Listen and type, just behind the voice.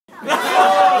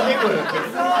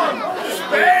working.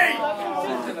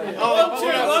 Oh,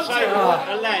 what I was saying,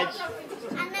 lads.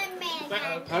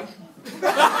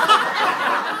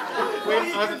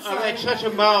 I've had such a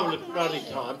marvellous bloody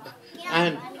time,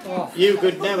 and you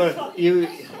could never,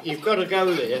 you've got to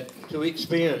go there to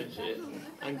experience it,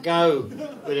 and go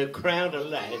with a crowd of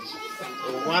lads,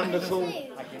 wonderful,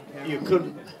 you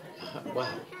couldn't,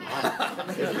 well,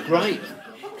 it was great.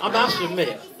 I must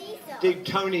admit,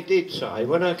 Tony did say,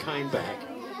 when I came back,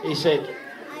 he said,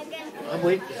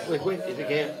 we went to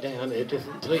get down there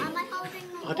different things.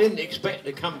 I didn't expect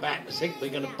to come back to think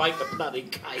we're going to bake a bloody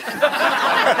cake.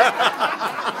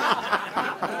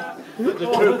 But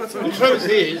the truth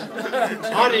is,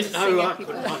 I didn't know I could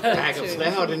like a bag of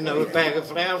flour. I didn't know a bag of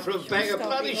flour from a bag of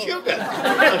bloody sugar.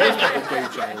 I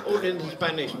didn't know all in the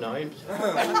Spanish names.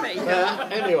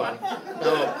 Anyway,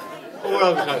 all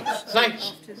I'm saying,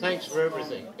 thanks for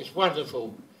everything. It's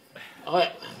wonderful.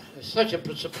 It's such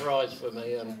a surprise for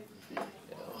me.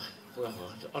 Well,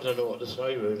 I don't know what to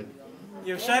say really.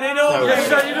 You've said it all. You've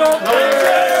said it all.